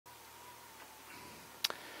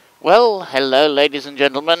Well, hello ladies and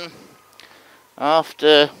gentlemen.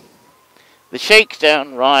 After the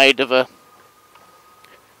shakedown ride of a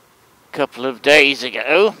couple of days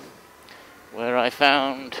ago, where I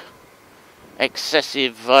found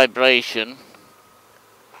excessive vibration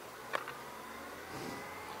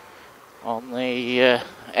on the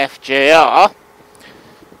FJR,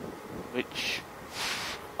 which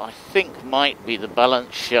I think might be the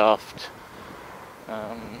balance shaft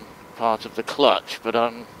part of the clutch, but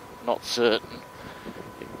I'm not certain.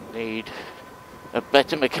 It would need a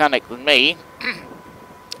better mechanic than me.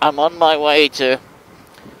 I'm on my way to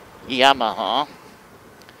Yamaha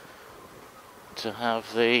to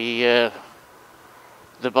have the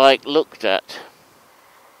bike looked at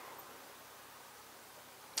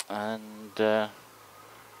and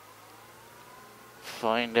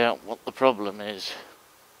find out what the problem is.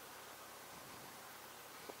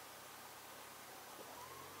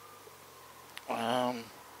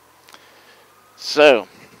 So,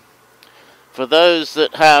 for those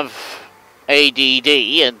that have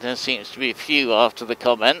A.D.D, and there seems to be a few after the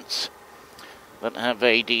comments that have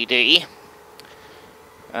A.D.D,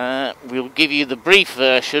 we'll give you the brief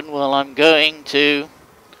version while I'm going to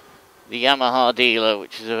the Yamaha dealer,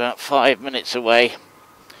 which is about 5 minutes away,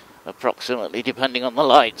 approximately, depending on the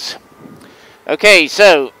lights. Okay,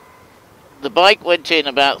 so the bike went in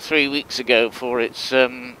about 3 weeks ago for its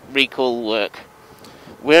recall work.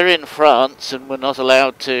 We're in France and we're not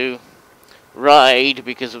allowed to ride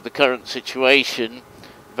because of the current situation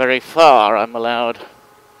very far. I'm allowed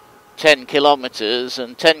 10 kilometers,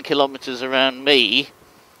 and 10 kilometers around me,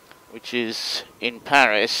 which is in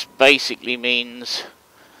Paris, basically means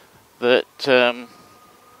that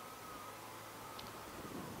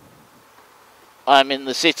I'm in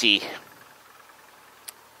the city.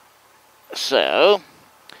 So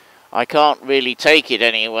I can't really take it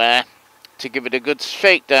anywhere to give it a good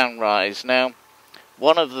shakedown rise. Now,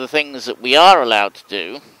 one of the things that we are allowed to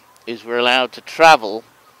do is we're allowed to travel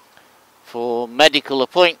for medical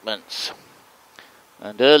appointments.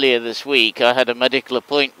 And earlier this week I had a medical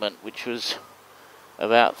appointment which was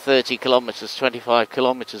about 30 kilometers, 25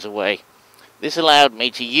 kilometers away. This allowed me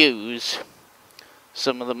to use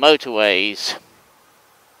some of the motorways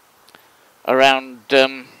around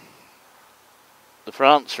the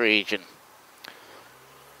France region.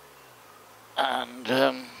 And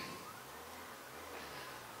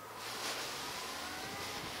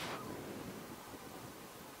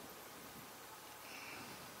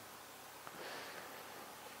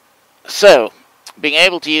so, being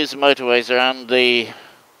able to use the motorways around the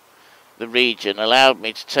region allowed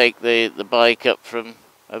me to take the bike up from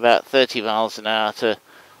about 30 miles an hour to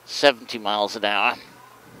 70 miles an hour.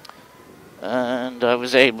 And I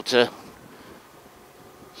was able to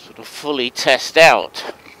sort of fully test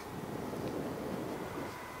out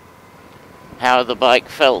how the bike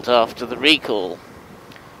felt after the recall.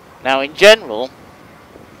 Now, in general,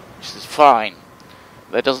 this is fine.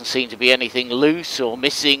 There doesn't seem to be anything loose or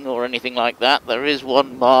missing or anything like that. There is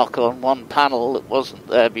one mark on one panel that wasn't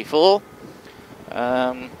there before,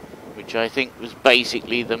 which I think was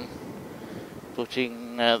basically them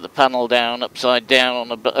putting the panel down upside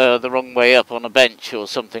down on the wrong way up on a bench or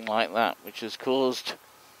something like that, which has caused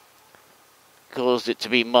it to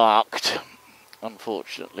be marked,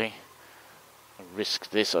 unfortunately. I risk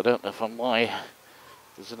this. I don't know if I'm why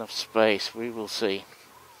there's enough space. We will see.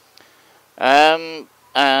 And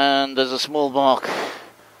there's a small mark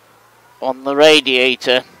on the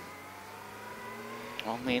radiator,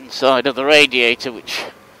 on the inside of the radiator, which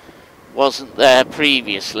wasn't there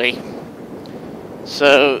previously.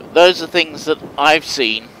 So those are things that I've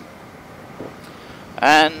seen.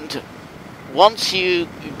 And once you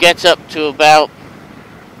get up to about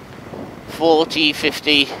 40,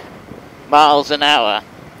 50 miles an hour,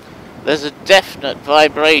 there's a definite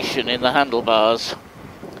vibration in the handlebars.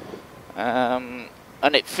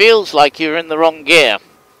 And it feels like you're in the wrong gear.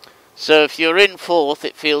 So if you're in fourth,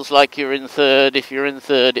 it feels like you're in third. If you're in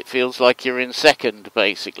third, it feels like you're in second,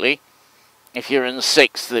 basically. If you're in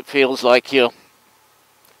sixth, it feels like you're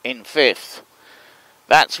in fifth.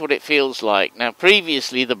 That's what it feels like. Now,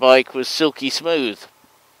 previously the bike was silky smooth,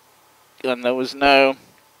 and there was no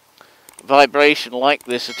vibration like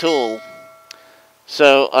this at all.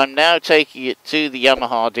 So I'm now taking it to the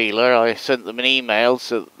Yamaha dealer. I sent them an email,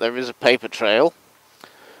 so there is a paper trail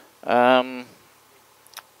to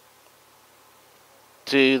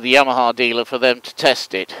the Yamaha dealer for them to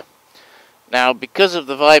test it. Now, because of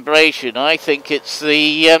the vibration, I think it's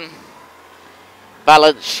the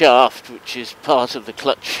balance shaft, which is part of the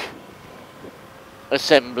clutch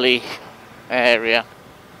assembly area.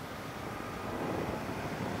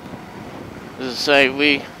 As I say,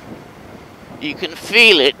 You can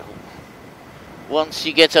feel it once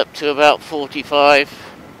you get up to about 45,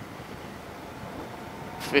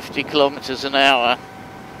 50 kilometers an hour.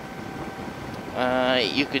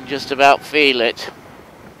 You can just about feel it.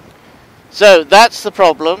 So that's the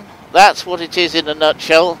problem. That's what it is in a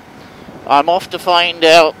nutshell. I'm off to find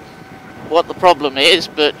out what the problem is,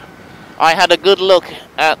 but I had a good look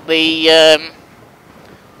at the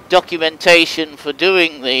documentation for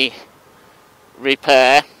doing the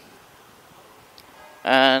repair,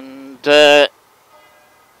 and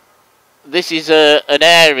this is an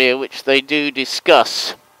area which they do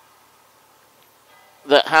discuss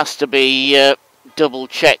that has to be double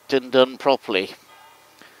checked and done properly.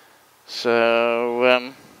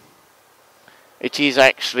 So it is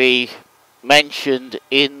actually mentioned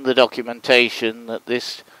in the documentation that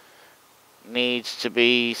this needs to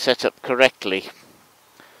be set up correctly,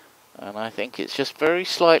 and I think it's just very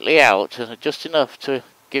slightly out, just enough to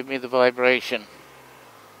give me the vibration.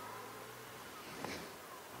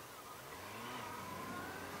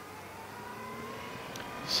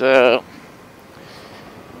 So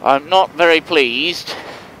I'm not very pleased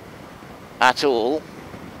at all,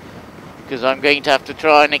 because I'm going to have to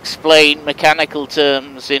try and explain mechanical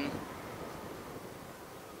terms in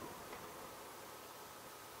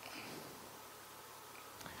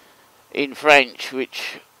French,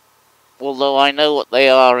 which, although I know what they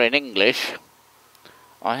are in English,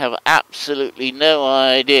 I have absolutely no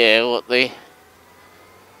idea what the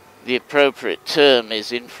appropriate term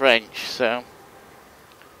is in French, so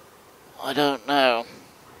I don't know.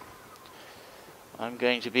 I'm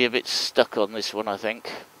going to be a bit stuck on this one, I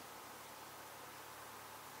think.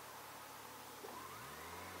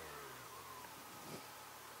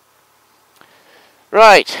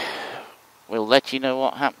 Right, we'll let you know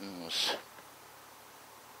what happens.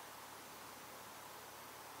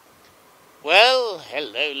 Well,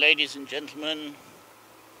 hello ladies and gentlemen,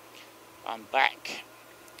 I'm back.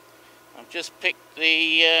 I've just picked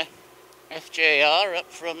the FJR up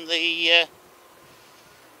from the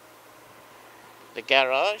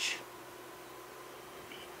garage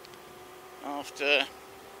after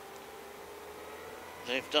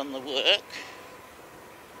they've done the work.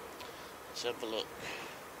 Let's have a look.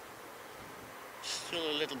 Still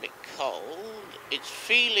a little bit cold. It's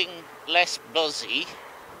feeling less buzzy.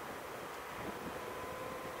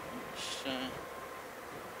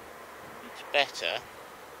 It's better.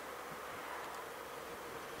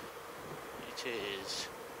 It is.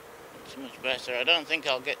 It's much better. I don't think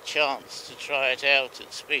I'll get a chance to try it out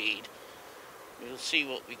at speed. We'll see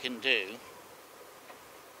what we can do.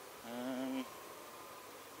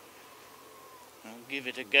 I'll give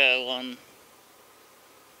it a go on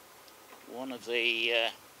one of the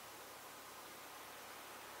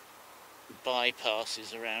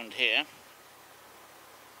bypasses around here.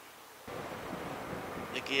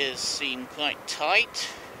 The gears seem quite tight,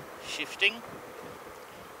 shifting.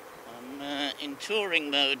 I'm in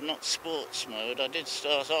touring mode, not sports mode. I did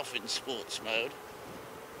start off in sports mode,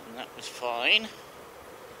 and that was fine.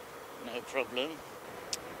 No problem.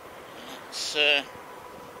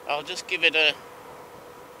 I'll just give it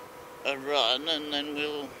a run, and then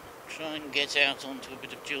we'll try and get out onto a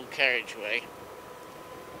bit of dual carriageway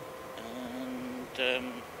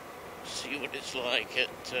and see what it's like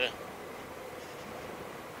at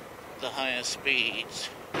the higher speeds.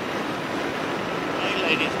 Right,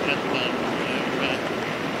 ladies and gentlemen, we're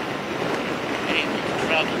able to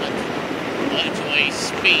travel at motorway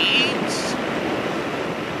speeds.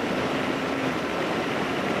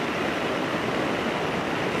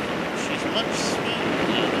 She's much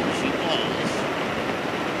smoother than she was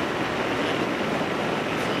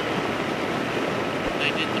before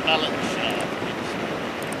they did the balance shaft.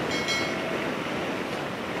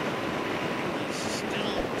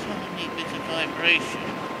 Vibration,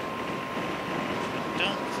 which I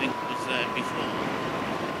don't think was there before.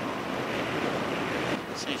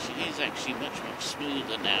 So she is actually much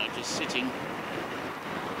smoother now, just sitting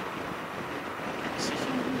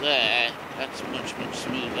there. That's much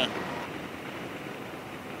smoother.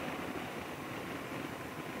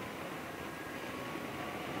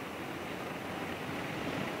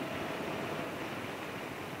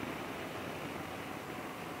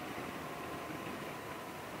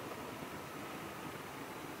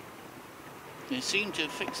 They seem to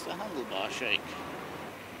have fixed the handlebar shake.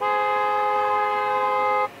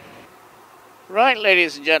 Right,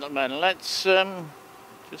 ladies and gentlemen, let's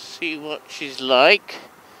just see what she's like.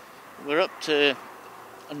 We're up to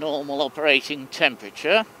a normal operating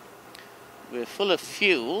temperature. We're full of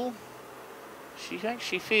fuel. She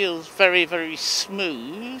actually feels very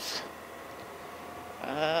smooth.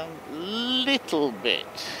 Little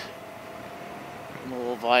bit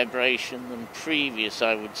more vibration than previous,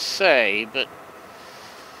 I would say, but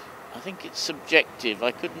I think it's subjective.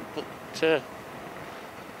 I couldn't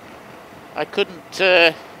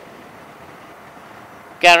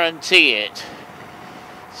guarantee it.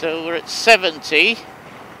 So we're at 70.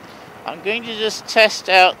 I'm going to just test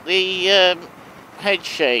out the head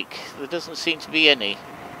shake. There doesn't seem to be any.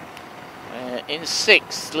 In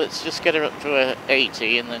 6th, let's just get her up to a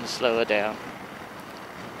 80 and then slow her down.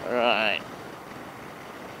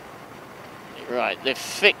 Right, they've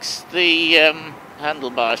fixed the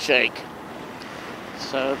handlebar shake.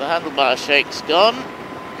 So the handlebar shake's gone.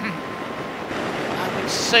 I would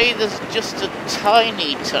say there's just a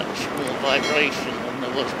tiny touch more vibration than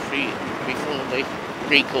there was before the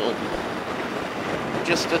recall.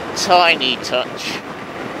 Just a tiny touch.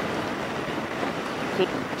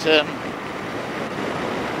 Couldn't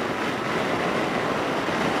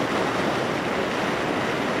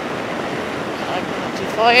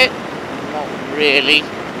quantify it? Not really.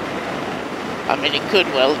 I mean, it could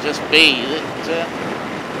well just be that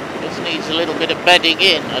this needs a little bit of bedding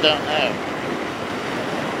in. I don't know.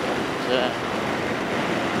 But,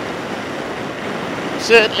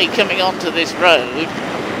 certainly coming onto this road,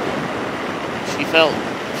 she felt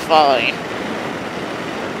fine.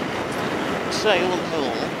 So all in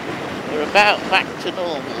all, we're about back to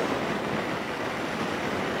normal.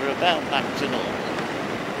 We're about back to normal.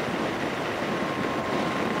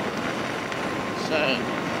 So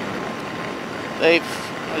they've,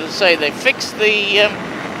 as I say, they fixed the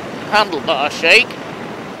handlebar shake.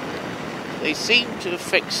 They seem to have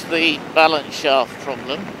fixed the balance shaft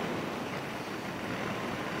problem.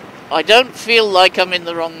 I don't feel like I'm in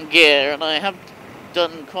the wrong gear, and I have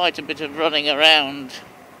done quite a bit of running around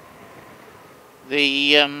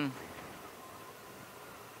the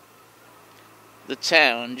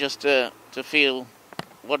town just to feel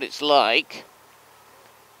what it's like.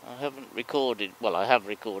 I haven't recorded, well, I have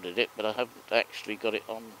recorded it, but I haven't actually got it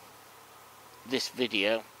on this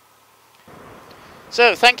video.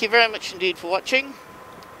 So, thank you very much indeed for watching.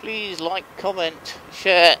 Please like, comment,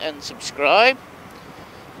 share and subscribe.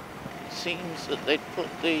 It seems that they'd put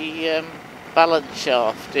the balance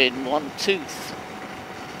shaft in one tooth.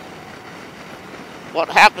 What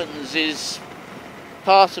happens is,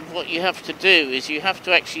 part of what you have to do is you have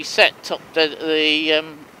to actually set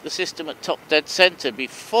the system at top dead center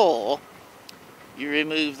before you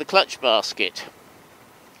remove the clutch basket,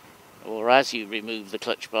 or as you remove the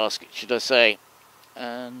clutch basket, should I say.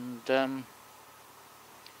 And I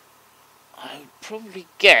would probably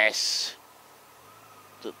guess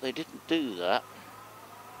that they didn't do that.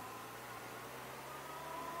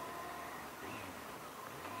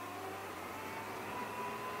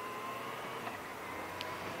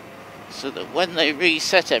 So that when they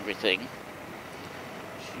reset everything,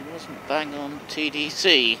 she wasn't bang on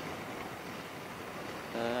TDC.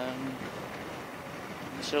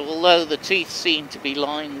 So although the teeth seemed to be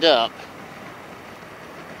lined up,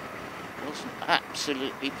 it wasn't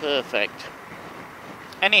absolutely perfect.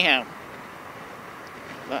 Anyhow,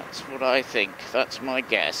 that's what I think. That's my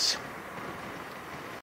guess.